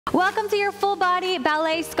Welcome to your full body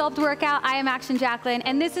ballet sculpt workout. I am Action Jacquelyn,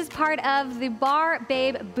 and this is part of the Barre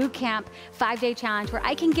Babe Bootcamp 5-day challenge, where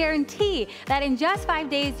I can guarantee that in just 5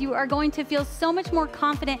 days, you are going to feel so much more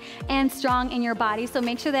confident and strong in your body. So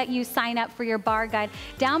make sure that you sign up for your barre guide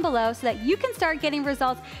down below so that you can start getting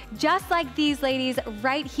results just like these ladies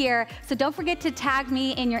right here. So don't forget to tag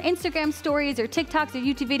me in your Instagram stories or TikToks or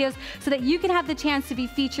YouTube videos so that you can have the chance to be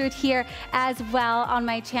featured here as well on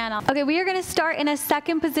my channel. Okay, we are gonna start in a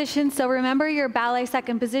second position. So remember, your ballet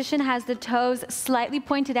second position has the toes slightly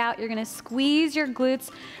pointed out. You're gonna squeeze your glutes,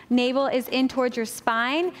 navel is in towards your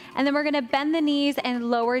spine, and then we're gonna bend the knees and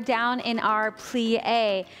lower down in our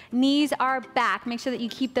plie. Knees are back. Make sure that you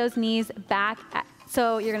keep those knees back.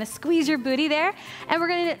 So you're gonna squeeze your booty there, and we're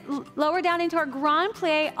gonna lower down into our grand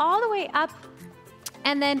plie all the way up,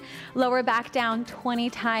 and then lower back down 20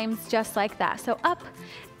 times just like that. So up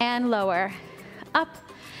and lower, up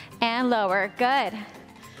and lower, good.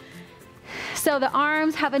 So the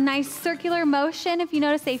arms have a nice circular motion. If you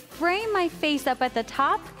notice, they frame my face up at the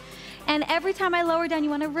top. And every time I lower down, you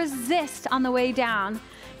want to resist on the way down.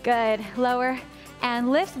 Good, lower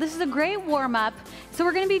and lift. This is a great warm up. So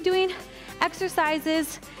we're going to be doing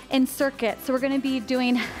exercises in circuits. So we're going to be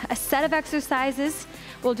doing a set of exercises.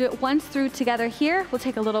 We'll do it once through together here. We'll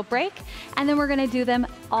take a little break, and then we're going to do them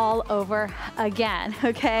all over again,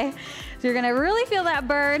 okay? So you're going to really feel that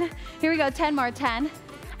burn. Here we go, 10 more, 10,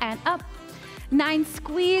 and up. 9,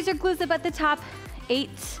 squeeze your glutes up at the top. 8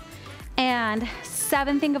 and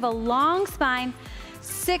 7, think of a long spine.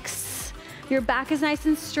 6, your back is nice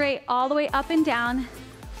and straight all the way up and down.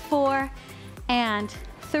 4 and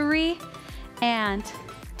 3 and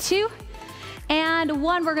 2 and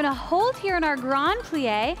 1. We're gonna hold here in our grand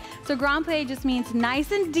plie. So grand plie just means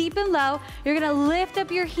nice and deep and low. You're gonna lift up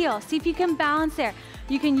your heel. See if you can balance there.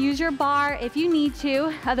 You can use your bar if you need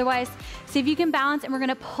to. Otherwise, see if you can balance, and we're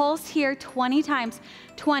gonna pulse here 20 times.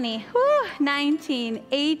 20, 19,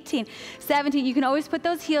 18, 17. You can always put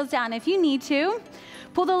those heels down if you need to.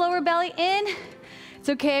 Pull the lower belly in. It's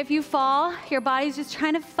okay if you fall. Your body's just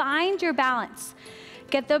trying to find your balance.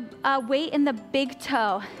 Get the weight in the big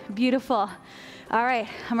toe. Beautiful. All right,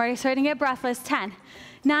 I'm already starting to get breathless. 10,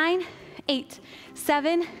 9, 8,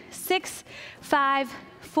 7, 6, 5,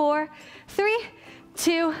 4, 3,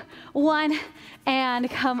 2, 1, and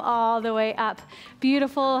come all the way up.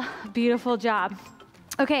 Beautiful, beautiful job.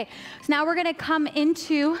 Okay, so now we're gonna come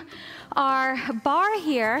into our bar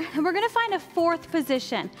here, and we're gonna find a fourth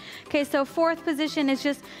position. Okay, so fourth position is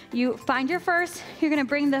just, you find your first, you're gonna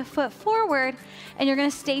bring the foot forward, and you're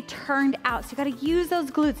gonna stay turned out. So you gotta use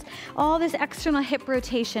those glutes, all this external hip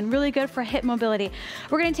rotation, really good for hip mobility.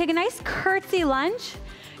 We're gonna take a nice curtsy lunge.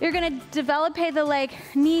 You're gonna develop the leg,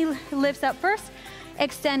 knee lifts up first,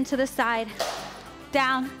 extend to the side,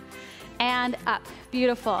 down and up.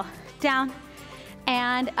 Beautiful. Down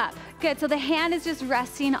and up. Good. So the hand is just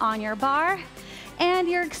resting on your bar, and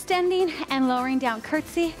you're extending and lowering down.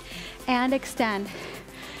 Curtsy and extend.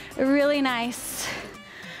 Really nice.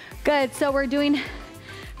 Good. So we're doing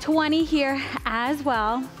 20 here as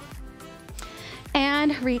well.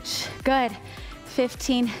 And reach. Good.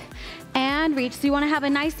 15. And reach. So you want to have a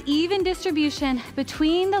nice even distribution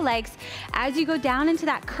between the legs as you go down into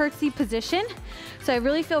that curtsy position. So I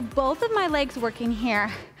really feel both of my legs working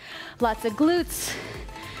here. Lots of glutes,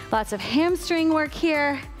 lots of hamstring work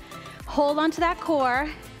here. Hold onto that core.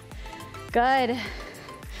 Good.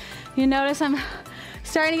 You notice I'm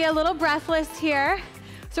starting to get a little breathless here.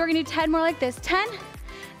 So we're gonna do 10 more like this. 10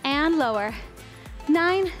 and lower.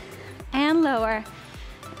 9 and lower.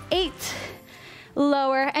 8,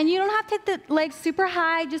 lower, and you don't have to take the legs super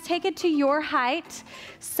high, just take it to your height.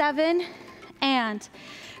 7 and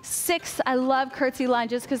 6. I love curtsy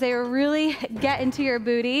lunges because they really get into your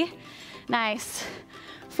booty. Nice.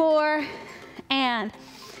 4 and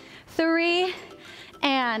 3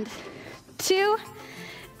 and 2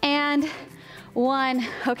 and 1.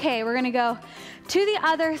 Okay, we're gonna go to the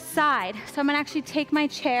other side. So I'm gonna actually take my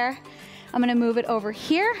chair, I'm gonna move it over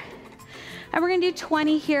here, and we're gonna do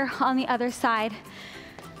 20 here on the other side.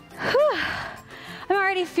 Whew. I'm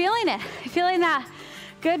already feeling it. Feeling that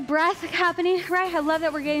good breath happening, right? I love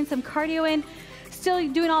that we're getting some cardio in. Still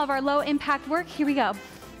doing all of our low impact work. Here we go.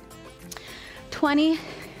 20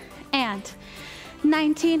 and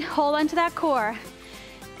 19, hold onto that core.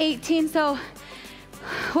 18, so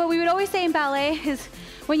what we would always say in ballet is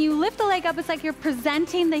when you lift the leg up, it's like you're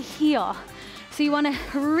presenting the heel. So you wanna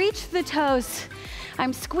reach the toes.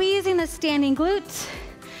 I'm squeezing the standing glutes,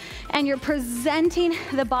 and you're presenting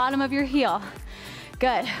the bottom of your heel.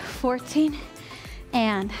 Good. 14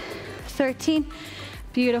 and 13.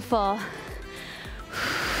 Beautiful.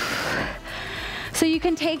 So you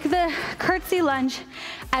can take the curtsy lunge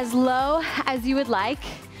as low as you would like.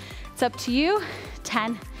 It's up to you.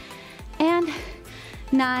 10 and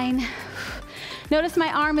 9. Notice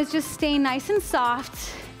my arm is just staying nice and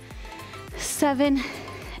soft. 7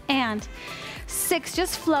 and 6,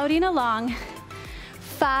 just floating along.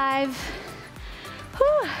 5,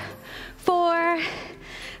 4,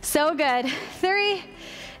 so good. 3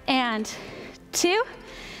 and 2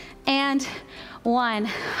 and 1.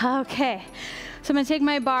 Okay, so I'm gonna take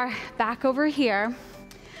my bar back over here.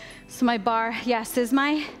 So my bar, yes, is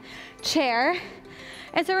my chair.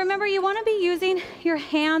 And so remember, you wanna be using your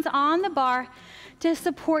hands on the bar to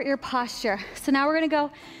support your posture. So now we're gonna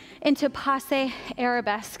go into passe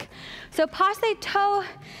arabesque. So passe toe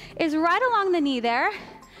is right along the knee there,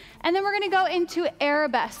 and then we're gonna go into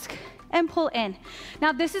arabesque and pull in. Now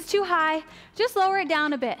if this is too high, just lower it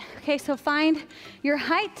down a bit. Okay, so find your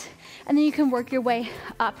height, and then you can work your way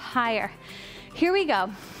up higher. Here we go.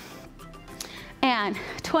 And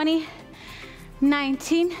 20,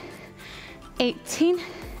 19, 18,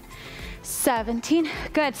 17,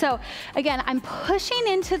 good. So again, I'm pushing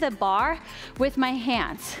into the bar with my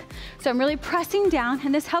hands. So I'm really pressing down,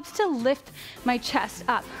 and this helps to lift my chest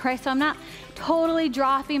up, right? So I'm not totally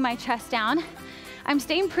dropping my chest down. I'm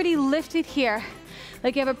staying pretty lifted here.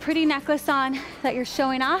 Like you have a pretty necklace on that you're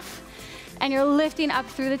showing off, and you're lifting up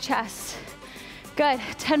through the chest. Good,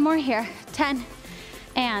 10 more here. 10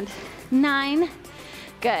 and 9,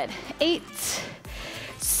 good. 8,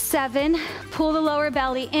 7, pull the lower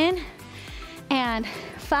belly in, and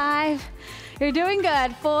 5, you're doing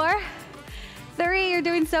good. 4, 3, you're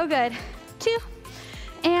doing so good. 2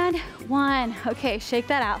 and 1. Okay, shake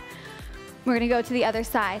that out. We're gonna go to the other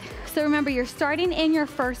side. So remember, you're starting in your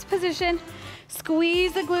first position.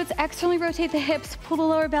 Squeeze the glutes, externally rotate the hips, pull the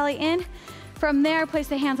lower belly in. From there, place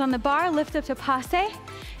the hands on the bar, lift up to passe,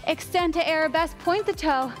 extend to arabesque, point the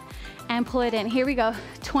toe, and pull it in. Here we go,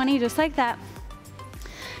 20, just like that.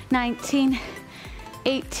 19,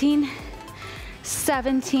 18,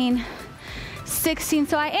 17, 16.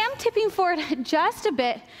 So I am tipping forward just a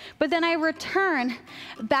bit, but then I return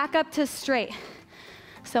back up to straight.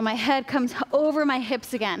 So my head comes over my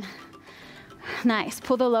hips again. Nice,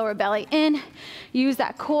 pull the lower belly in, use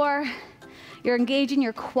that core. You're engaging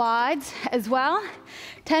your quads as well.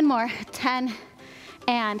 10 more, 10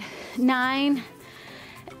 and 9,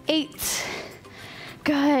 8,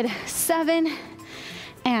 good, 7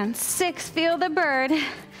 and 6, feel the bird.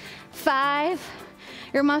 5,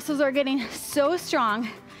 your muscles are getting so strong.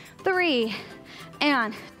 3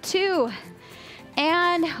 and 2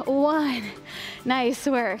 and 1. Nice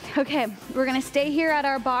work. Okay, we're gonna stay here at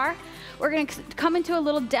our bar. We're gonna come into a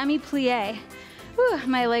little demi-plie. Whew,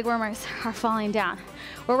 my leg warmers are falling down.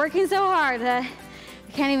 We're working so hard that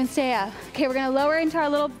I can't even stay up. Okay, we're gonna lower into our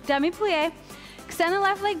little demi-plie, extend the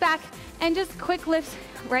left leg back, and just quick lifts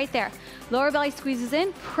right there. Lower belly squeezes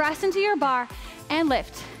in, press into your bar, and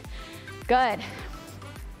lift. Good.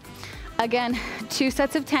 Again, 2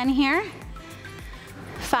 sets of 10 here.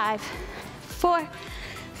 5, 4,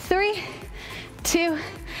 3, 2,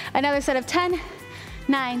 another set of 10,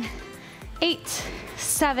 9, 8,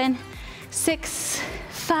 7, 6,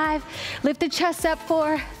 5. Lift the chest up.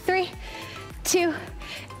 4, 3, 2,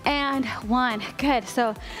 and 1. Good.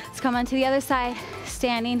 So let's come on to the other side.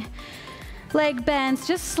 Standing leg bends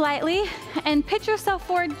just slightly, and pitch yourself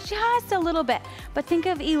forward just a little bit, but think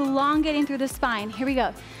of elongating through the spine. Here we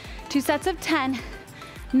go. 2 sets of 10,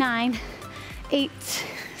 9, 8,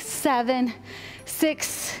 7,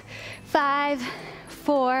 6, 5,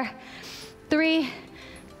 4, 3,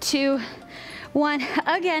 2, 1.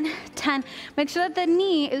 Again, 10. Make sure that the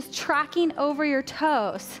knee is tracking over your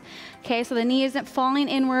toes. Okay, so the knee isn't falling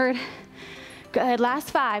inward. Good.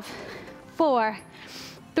 Last 5, 4,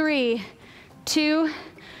 3, 2,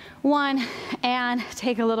 1, and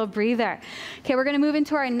take a little breather. Okay, we're gonna move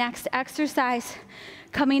into our next exercise.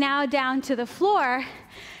 Coming now down to the floor.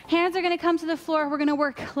 Hands are gonna come to the floor. We're gonna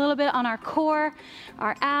work a little bit on our core,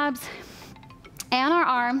 our abs, and our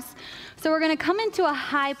arms. So we're gonna come into a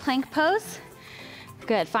high plank pose.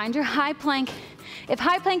 Good, find your high plank. If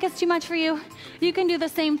high plank is too much for you, you can do the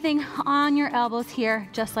same thing on your elbows here,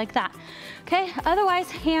 just like that. Okay, otherwise,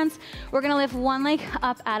 hands, we're gonna lift one leg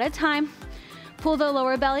up at a time. Pull the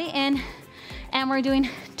lower belly in, and we're doing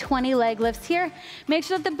 20 leg lifts here. Make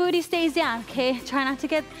sure that the booty stays down, okay? Try not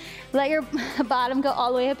to let your bottom go all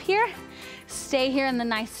the way up here. Stay here in the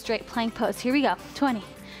nice straight plank pose. Here we go, 20,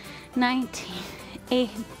 19,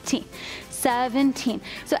 18, 17.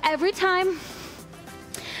 So every time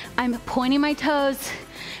I'm pointing my toes,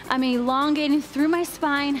 I'm elongating through my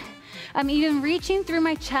spine, I'm even reaching through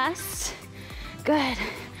my chest. Good.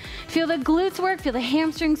 Feel the glutes work, feel the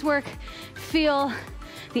hamstrings work, feel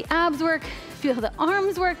the abs work, feel the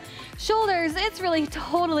arms work, shoulders. It's really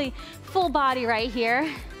totally full body right here.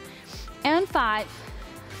 And 5,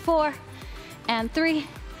 4, and 3,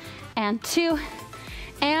 and 2,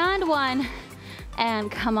 and 1, and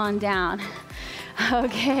come on down.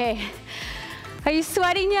 Okay. Are you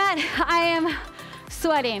sweating yet? I am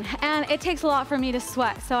sweating, and it takes a lot for me to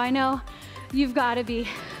sweat, so I know you've got to be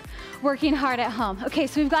working hard at home. Okay,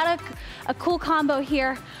 so we've got a cool combo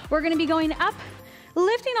here. We're gonna be going up,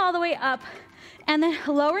 lifting all the way up, and then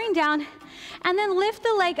lowering down, and then lift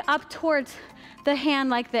the leg up towards the hand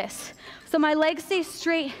like this. So my legs stay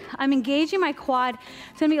straight. I'm engaging my quad.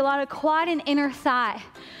 It's gonna be a lot of quad and inner thigh.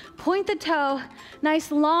 Point the toe,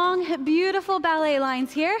 nice long, beautiful ballet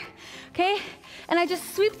lines here, okay? And I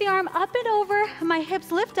just sweep the arm up and over, my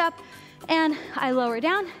hips lift up, and I lower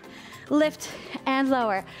down, lift and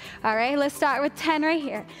lower. All right, let's start with 10 right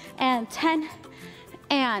here. And 10,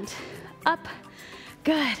 and up,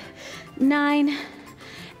 good. 9,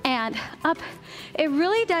 and up. It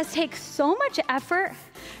really does take so much effort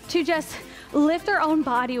to just lift our own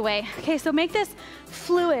body weight. Okay, so make this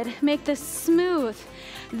fluid, make this smooth.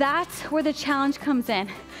 That's where the challenge comes in.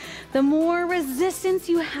 The more resistance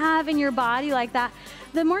you have in your body like that,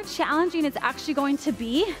 the more challenging it's actually going to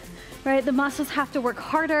be, right? The muscles have to work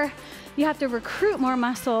harder. You have to recruit more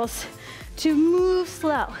muscles to move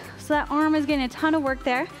slow. So that arm is getting a ton of work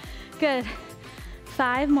there. Good.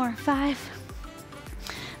 5 more, 5.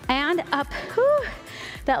 And up, whew.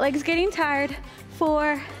 That leg's getting tired.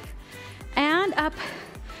 4, and up,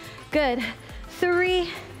 good. 3,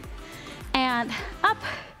 and up,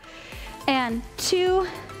 and 2,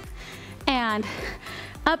 and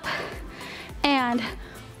up, and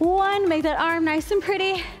 1. Make that arm nice and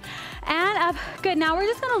pretty, and up, good. Now we're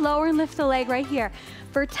just gonna lower and lift the leg right here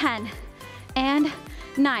for 10, and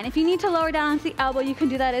 9. If you need to lower down onto the elbow, you can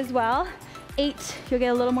do that as well. 8, you'll get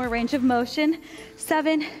a little more range of motion.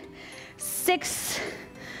 7, 6,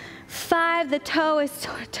 5, the toe is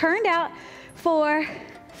turned out. 4,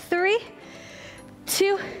 3,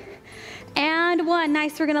 2, and 1.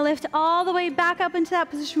 Nice, we're gonna lift all the way back up into that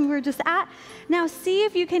position we were just at. Now see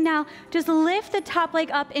if you can now just lift the top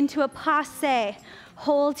leg up into a passe.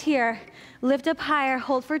 Hold here, lift up higher,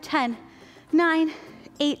 hold for 10, 9,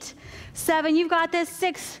 8, 7, you've got this.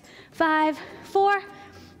 6, 5, 4,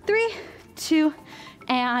 3, 2,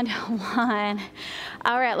 and 1.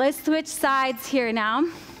 All right, let's switch sides here now.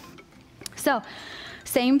 So,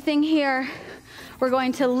 same thing here. We're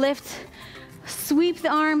going to lift, sweep the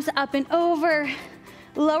arms up and over,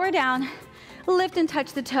 lower down, lift and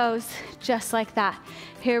touch the toes, just like that.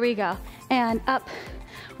 Here we go. And up,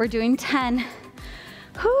 we're doing 10,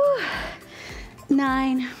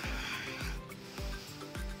 9,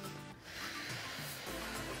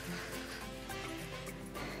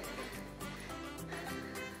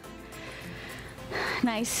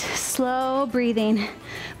 nice, slow breathing,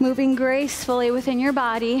 moving gracefully within your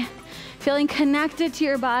body, feeling connected to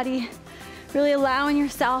your body, really allowing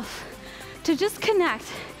yourself to just connect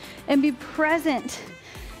and be present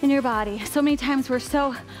in your body. So many times we're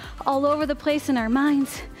so all over the place in our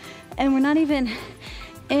minds and we're not even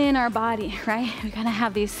in our body, right? We gotta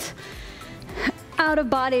have these out of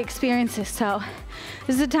body experiences. So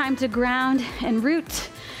this is a time to ground and root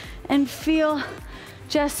and feel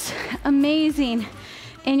just amazing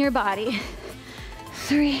in your body.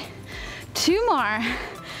 3, 2 more,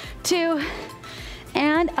 2,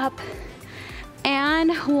 and up,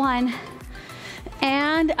 and 1,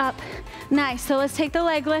 and up. Nice, so let's take the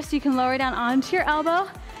leg lift. You can lower down onto your elbow.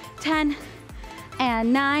 10,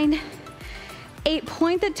 and 9, 8,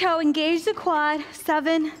 point the toe, engage the quad.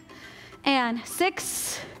 7, and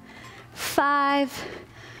 6, 5,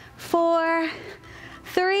 4,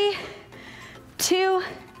 3, 2,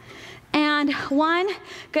 and 1.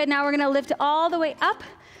 Good, now we're gonna lift all the way up.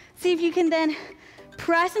 See if you can then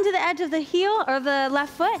press into the edge of the heel or the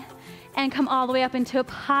left foot and come all the way up into a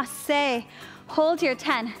passe. Hold here.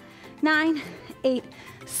 10, 9, 8,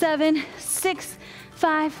 7, 6,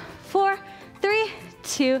 5, 4, 3,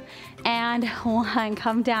 2, and 1.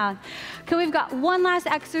 Come down. Okay, we've got one last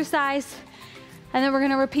exercise, and then we're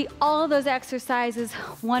gonna repeat all of those exercises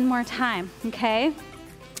one more time, okay?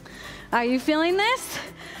 Are you feeling this?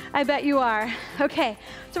 I bet you are. Okay,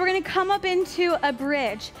 so we're gonna come up into a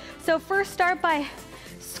bridge. So first start by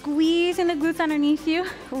squeezing the glutes underneath you,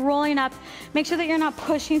 rolling up. Make sure that you're not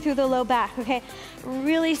pushing through the low back, okay?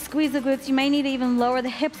 Really squeeze the glutes. You may need to even lower the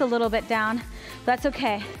hips a little bit down. That's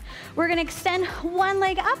okay. We're gonna extend one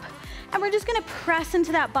leg up, and we're just gonna press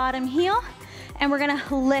into that bottom heel and we're gonna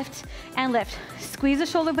lift and lift. Squeeze the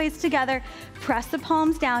shoulder blades together, press the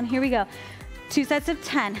palms down. Here we go. 2 sets of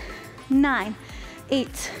 10, 9,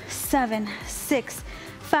 8, 7, 6,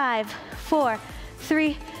 5, 4,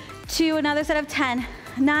 3, 2, another set of 10,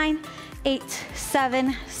 9, 8,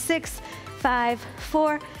 7, 6, 5,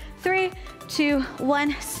 4, 3, 2,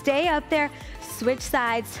 1. Stay up there, switch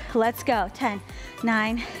sides. Let's go. 10,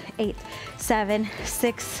 9, 8, 7,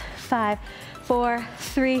 6, 5, 4,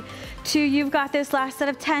 3, 2. You've got this. Last set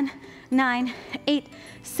of 10, 9, 8,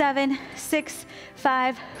 7, 6,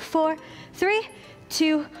 5, 4, 3,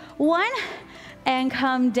 2, 1. And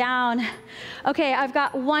come down. Okay, I've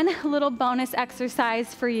got one little bonus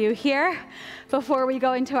exercise for you here before we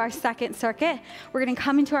go into our second circuit. We're gonna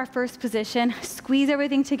come into our first position, squeeze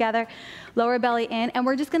everything together, lower belly in, and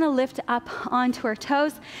we're just gonna lift up onto our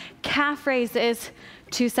toes. Calf raises,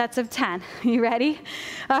 2 sets of 10. You ready?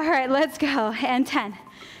 All right, let's go. And 10,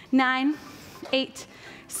 9, 8,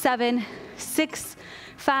 7, 6,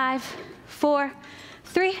 5, 4,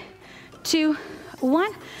 3, 2,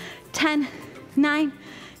 1, 10, 9,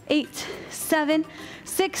 8, 7,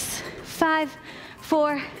 6, 5,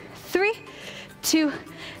 4, 3, 2,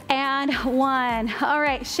 and 1. All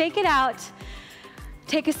right, shake it out.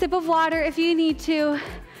 Take a sip of water if you need to.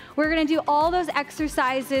 We're gonna do all those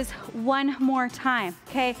exercises one more time,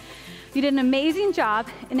 okay? You did an amazing job,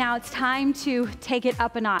 and now it's time to take it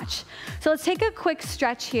up a notch. So let's take a quick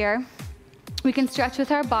stretch here. We can stretch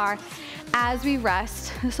with our bar as we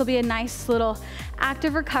rest. This will be a nice little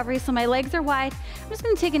active recovery. So my legs are wide. I'm just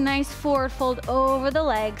gonna take a nice forward fold over the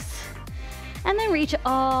legs and then reach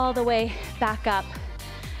all the way back up.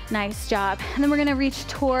 Nice job. And then we're gonna reach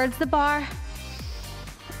towards the bar,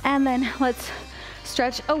 and then let's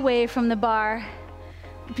stretch away from the bar.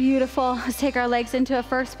 Beautiful. Let's take our legs into a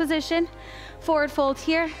first position. Forward fold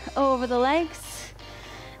here, over the legs.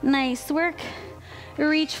 Nice work.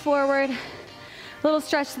 Reach forward. Little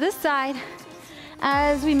stretch to this side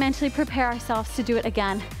as we mentally prepare ourselves to do it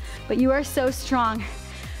again. But you are so strong.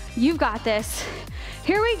 You've got this.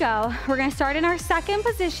 Here we go. We're gonna start in our second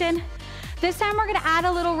position. This time we're gonna add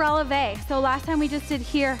a little releve. So last time we just did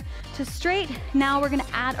here to straight. Now we're gonna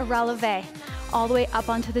add a releve all the way up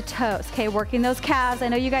onto the toes. Okay, working those calves. I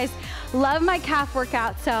know you guys love my calf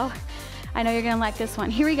workout, so I know you're gonna like this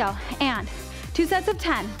one. Here we go. And 2 sets of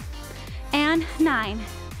 10, and 9,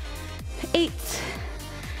 8,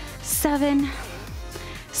 7,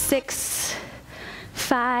 6,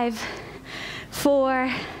 5,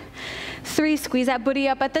 4, 3. Squeeze that booty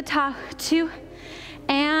up at the top. 2,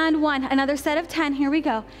 and 1. Another set of 10. Here we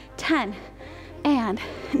go. 10, and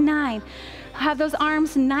 9. Have those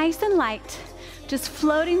arms nice and light, just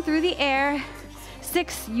floating through the air.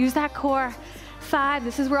 6, use that core. 5,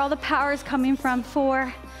 this is where all the power is coming from.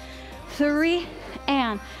 4, 3,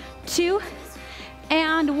 and 2,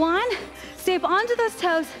 and 1. Stay up onto those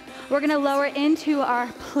toes. We're gonna lower into our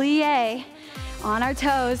plie on our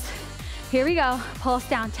toes. Here we go. Pulse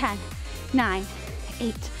down. 10, 9,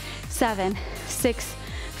 8, 7, 6,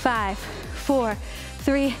 5, 4,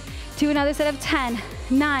 3, 2. Another set of 10,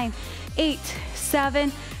 9, 8,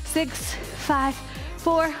 7, 6, 5,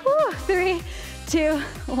 4, 3, 2,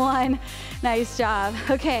 1. Nice job.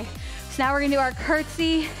 Okay, so now we're gonna do our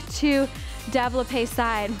curtsy to développé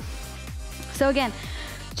side. So again,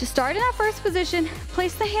 just start in that first position,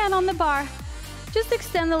 place the hand on the bar, just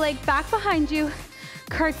extend the leg back behind you,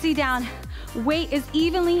 curtsy down. Weight is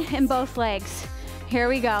evenly in both legs. Here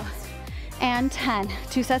we go. And 10,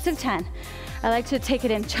 2 sets of 10. I like to take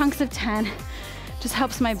it in chunks of 10. Just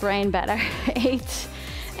helps my brain better. 8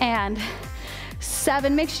 and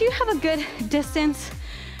 7. Make sure you have a good distance.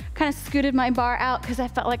 Kind of scooted my bar out because I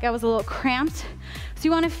felt like I was a little cramped. So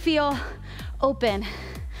you want to feel open.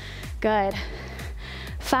 Good.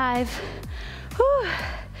 5,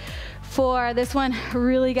 4. This one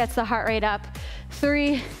really gets the heart rate up.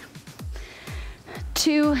 3,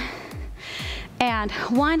 2, and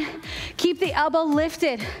 1. Keep the elbow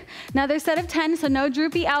lifted. Another set of 10, so no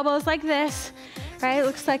droopy elbows like this, right? It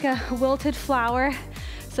looks like a wilted flower.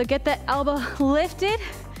 So get the elbow lifted.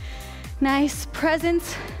 Nice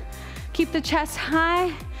presence. Keep the chest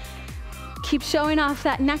high. Keep showing off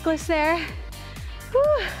that necklace there.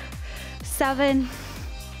 7,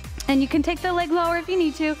 and you can take the leg lower if you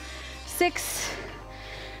need to. 6,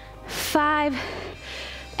 5,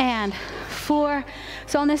 and 4.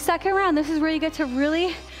 So on the second round, this is where you get to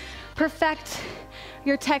really perfect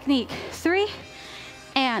your technique. 3,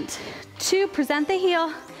 and 2, present the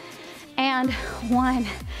heel, and 1.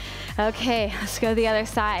 Okay, let's go to the other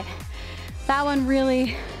side. That one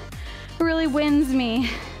really wins me.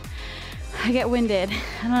 I get winded.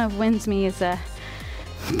 I don't know if wins me is a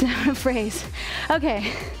phrase.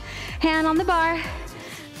 Okay, hand on the bar.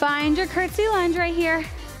 Find your curtsy lunge right here.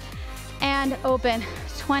 And open.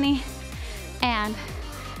 20 and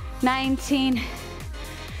 19,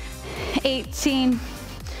 18,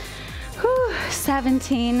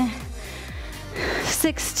 17,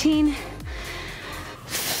 16,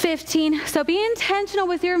 15. So be intentional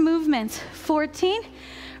with your movements. 14,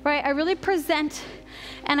 right? I really present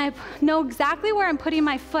and I know exactly where I'm putting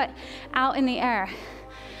my foot out in the air,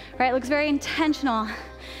 right? It looks very intentional.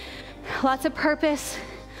 Lots of purpose.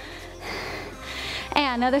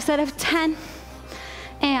 And another set of 10.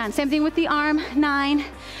 And same thing with the arm, 9.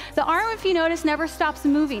 The arm, if you notice, never stops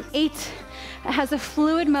moving. 8, it has a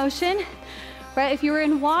fluid motion, right? If you were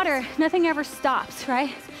in water, nothing ever stops,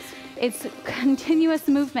 right? It's continuous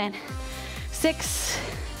movement. 6,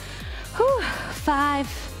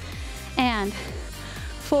 5, and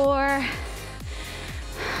 4,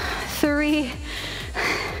 3,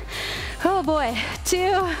 oh boy,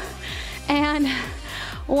 2, and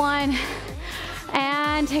 1,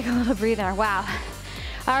 and take a little breather, wow.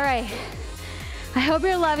 All right, I hope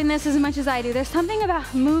you're loving this as much as I do. There's something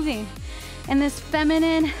about moving in this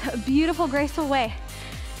feminine, beautiful, graceful way.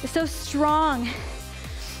 It's so strong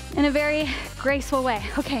in a very graceful way.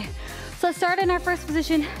 Okay, so let's start in our first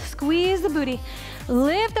position. Squeeze the booty,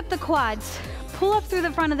 lift up the quads, pull up through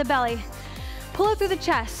the front of the belly, pull up through the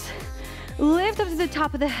chest, lift up to the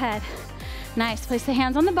top of the head. Nice, place the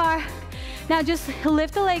hands on the bar. Now just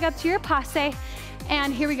lift the leg up to your passe,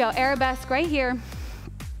 and here we go, arabesque right here.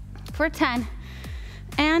 For 10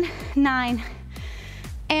 and 9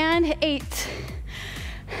 and 8,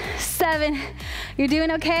 7. You're doing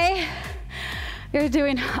okay? You're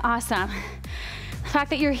doing awesome. The fact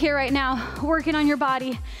that you're here right now, working on your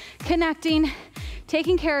body, connecting,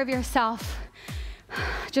 taking care of yourself,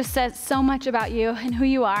 just says so much about you and who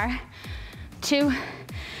you are. 2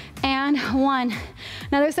 and 1.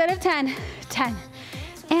 Another set of 10, 10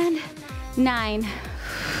 and 9.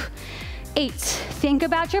 8, think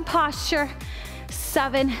about your posture.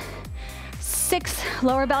 7, 6,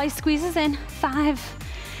 lower belly squeezes in. 5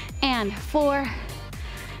 and 4,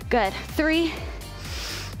 good. 3,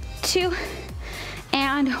 2,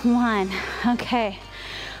 and 1. Okay,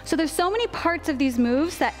 so there's so many parts of these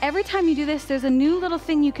moves that every time you do this, there's a new little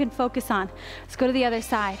thing you can focus on. Let's go to the other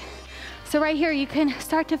side. So right here, you can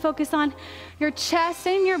start to focus on your chest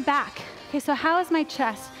and your back. Okay, so how is my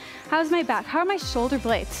chest? How is my back? How are my shoulder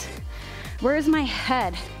blades? Where is my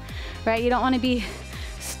head, right? You don't want to be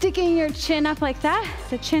sticking your chin up like that.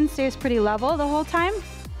 The chin stays pretty level the whole time.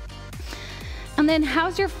 And then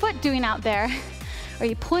how's your foot doing out there? Are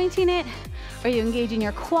you pointing it? Are you engaging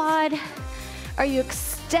your quad? Are you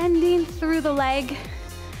extending through the leg?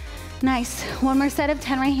 Nice, one more set of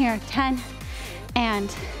 10 right here. 10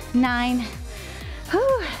 and 9,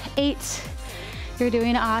 8, you're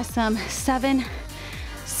doing awesome. 7,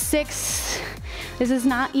 6, this is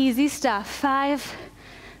not easy stuff. 5,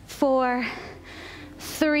 4,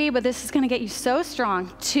 3, but this is gonna get you so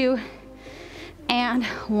strong. 2 and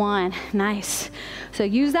 1, nice. So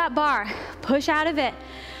use that bar, push out of it.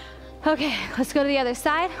 Okay, let's go to the other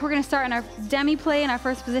side. We're gonna start in our demi play in our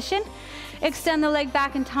first position. Extend the leg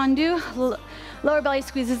back in tendu, lower belly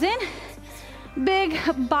squeezes in. Big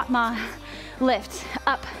batma lift,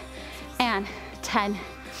 up and 10,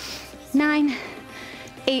 9,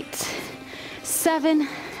 8, 7,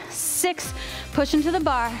 6, push into the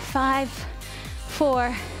bar. 5,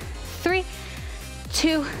 4, 3,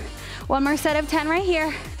 2, one more set of 10 right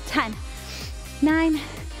here. 10, 9,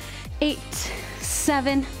 8,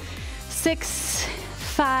 7, 6,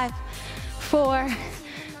 5, 4,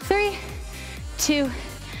 3, 2,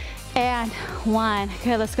 and 1.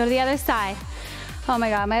 Good, let's go to the other side. Oh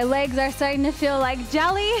my God, my legs are starting to feel like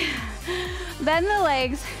jelly. Bend the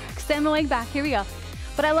legs, extend the leg back, here we go.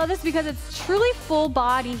 But I love this because it's truly full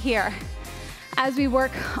body here as we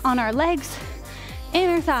work on our legs,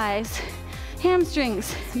 inner thighs,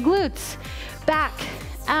 hamstrings, glutes, back,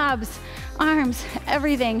 abs, arms,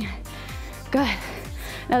 everything. Good.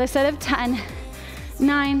 Another set of 10,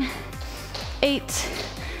 9, 8,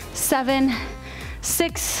 7,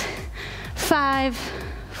 6, 5,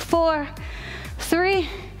 4, 3,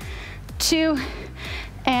 2,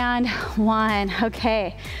 and 1.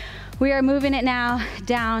 Okay, we are moving it now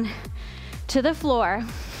down to the floor.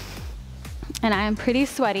 And I am pretty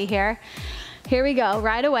sweaty here. Here we go,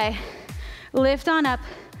 right away. Lift on up,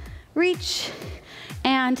 reach,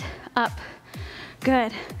 and up.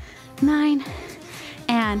 Good. 9,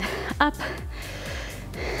 and up.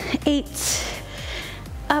 8,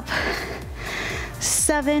 up.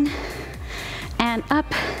 7, and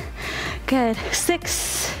up. Good.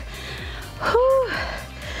 6,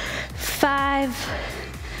 5,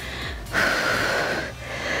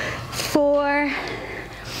 4,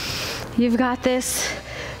 you've got this,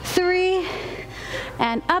 3,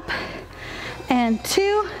 and up, and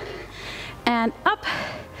 2, and up,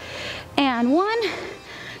 and 1.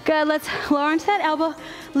 Good, let's lower onto that elbow,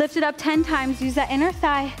 lift it up 10 times, use that inner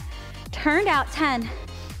thigh, turned out, 10,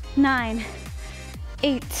 9,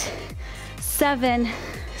 8, 7,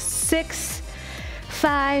 6,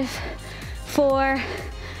 5, 4,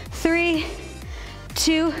 3,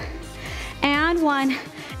 2, and 1.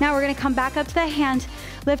 Now we're gonna come back up to that hand,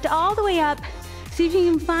 lift all the way up, see if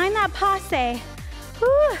you can find that passe.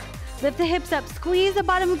 Whew. Lift the hips up, squeeze the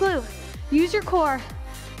bottom glute, use your core.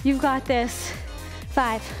 You've got this.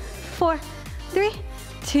 5, 4, 3,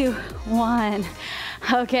 2, 1.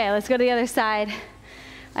 Okay, let's go to the other side.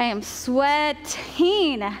 I am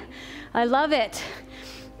sweating. I love it.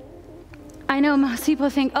 I know most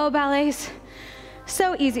people think, oh, ballet's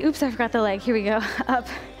so easy. Oops, I forgot the leg. Here we go. Up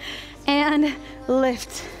and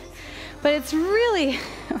lift. But it's really,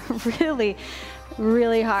 really,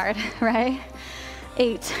 really hard, right?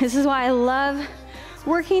 8. This is why I love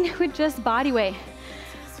working with just body weight.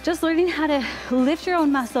 Just learning how to lift your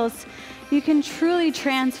own muscles, you can truly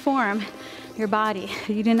transform your body.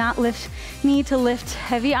 You do not need to lift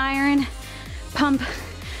heavy iron, pump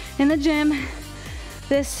in the gym.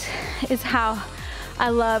 This is how I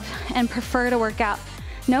love and prefer to work out.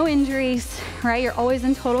 No injuries, right? You're always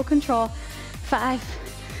in total control. 5,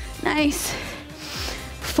 nice.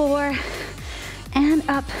 4, and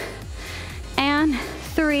up, and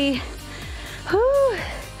 3, whoo,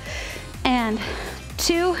 and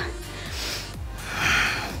 2,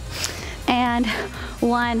 and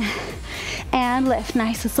 1, and lift.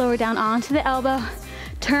 Nice, let's lower down onto the elbow.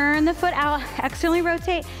 Turn the foot out, externally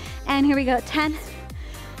rotate, and here we go. 10,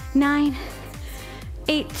 9,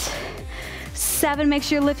 8, 7, make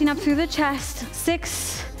sure you're lifting up through the chest.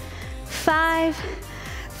 6, 5,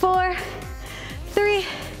 4, 3,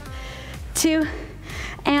 2,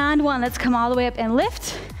 and 1. Let's come all the way up and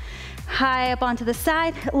lift. High up onto the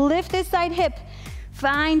side, lift this side hip.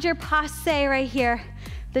 Find your passe right here.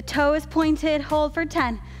 The toe is pointed, hold for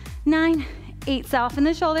 10, 9, 8, soften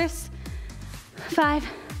the shoulders. 5,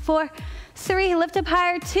 4, 3, lift up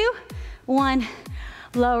higher, 2, 1,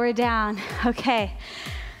 lower down. Okay,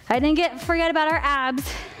 I didn't forget about our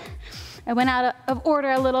abs. I went out of order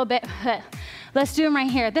a little bit, but let's do them right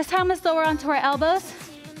here. This time let's lower onto our elbows,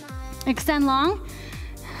 extend long,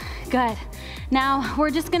 good. Now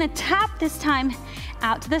we're just gonna tap this time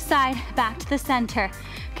out to the side, back to the center.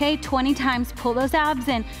 Okay, 20 times, pull those abs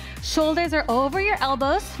in. Shoulders are over your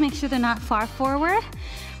elbows, make sure they're not far forward.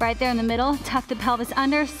 Right there in the middle, tuck the pelvis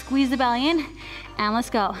under, squeeze the belly in, and let's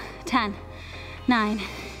go. 10, 9,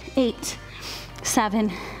 8,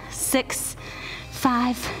 7, 6,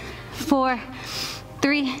 5, 4,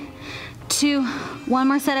 3, 2, one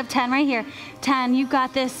more set of 10 right here. 10, you've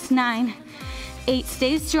got this. 9, 8,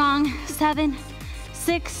 stay strong. 7,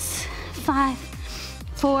 6, 5,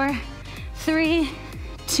 4, 3,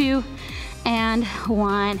 2, and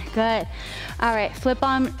 1. Good. All right, flip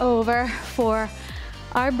on over for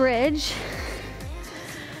our bridge.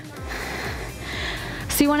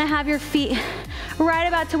 So you want to have your feet right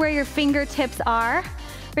about to where your fingertips are.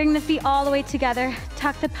 Bring the feet all the way together.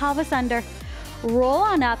 Tuck the pelvis under. Roll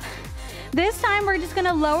on up. This time we're just going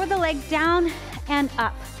to lower the leg down and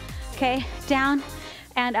up. Okay, down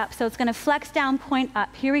and up. So it's going to flex down, point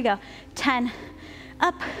up. Here we go. 10,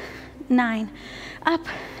 up, 9, up,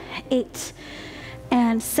 8,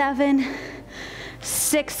 and 7,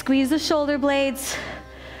 6. Squeeze the shoulder blades.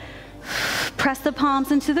 Press the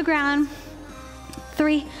palms into the ground.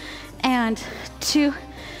 3, and 2,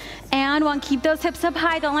 and 1. Keep those hips up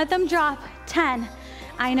high. Don't let them drop. 10.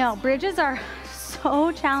 I know, bridges are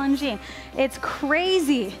so challenging. It's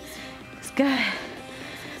crazy. It's good.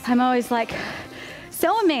 I'm always like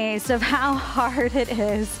so amazed of how hard it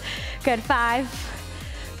is. Good. 5,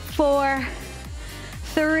 4,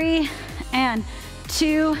 3, and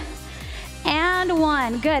 2, and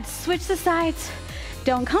 1. Good. Switch the sides.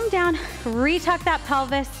 Don't come down. Retuck that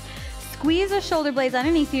pelvis. Squeeze the shoulder blades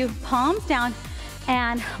underneath you. Palms down.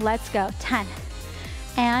 And let's go. 10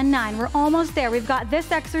 and 9. We're almost there. We've got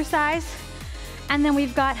this exercise. And then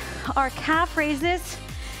we've got our calf raises.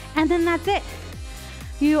 And then that's it.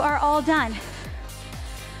 You are all done.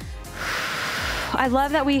 I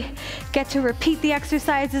love that we get to repeat the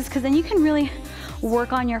exercises because then you can really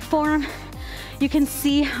work on your form. You can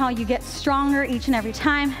see how you get stronger each and every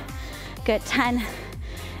time. Good. 10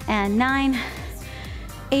 and 9,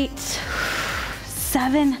 8,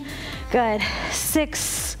 7, good.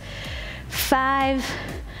 6, 5,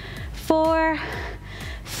 4,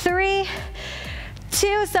 3,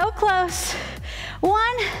 2, so close, 1,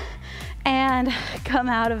 and come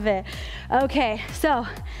out of it. Okay, so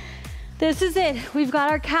this is it. We've got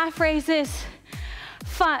our calf raises.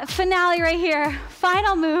 Finale right here.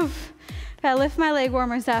 Final move. Gotta lift my leg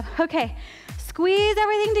warmers up. Okay, squeeze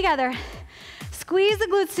everything together. Squeeze the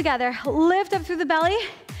glutes together. Lift up through the belly,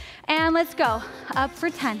 and let's go. Up for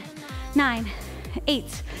 10, 9,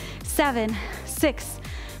 8, 7, 6,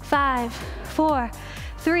 5, 4,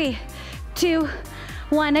 3, 2,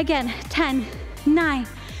 1. Again, 10, 9,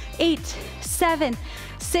 8, 7,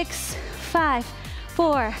 6, 5,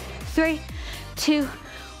 4, 3, 2,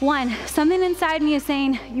 1. Something inside me is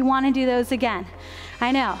saying you want to do those again.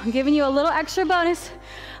 I know, I'm giving you a little extra bonus.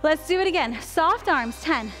 Let's do it again. Soft arms,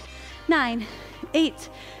 10, 9, 8,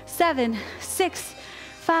 7, 6,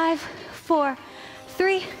 5, 4,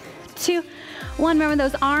 3, 2, 1. Remember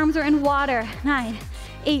those arms are in water. 9,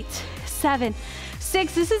 8, 7,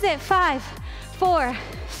 6. This is it. 5, 4,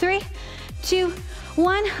 3, 2,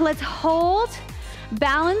 1. Let's hold.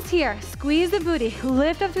 Balance here. Squeeze the booty.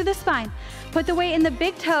 Lift up through the spine. Put the weight in the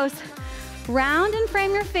big toes. Round and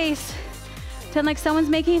frame your face. Pretend like someone's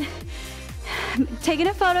taking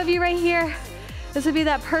a photo of you right here. This would be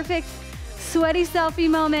that perfect sweaty selfie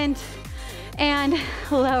moment. And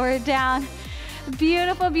lower it down.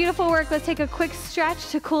 Beautiful, beautiful work. Let's take a quick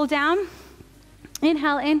stretch to cool down.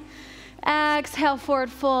 Inhale in. Exhale,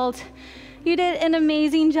 forward fold. You did an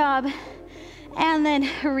amazing job. And then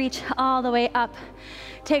reach all the way up.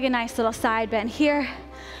 Take a nice little side bend here.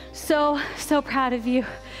 So proud of you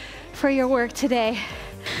for your work today.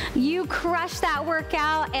 You crushed that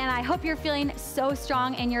workout, and I hope you're feeling so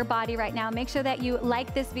strong in your body right now. Make sure that you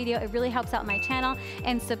like this video. It really helps out my channel,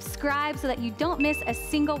 and subscribe so that you don't miss a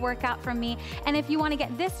single workout from me. And if you want to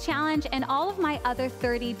get this challenge and all of my other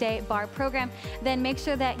 30-day barre program, then make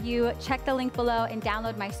sure that you check the link below and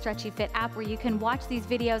download my Stretchy Fit app, where you can watch these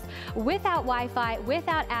videos without Wi-Fi,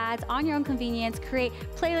 without ads, on your own convenience, create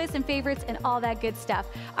playlists and favorites and all that good stuff.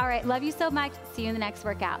 All right, love you so much. See you in the next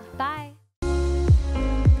workout. Bye.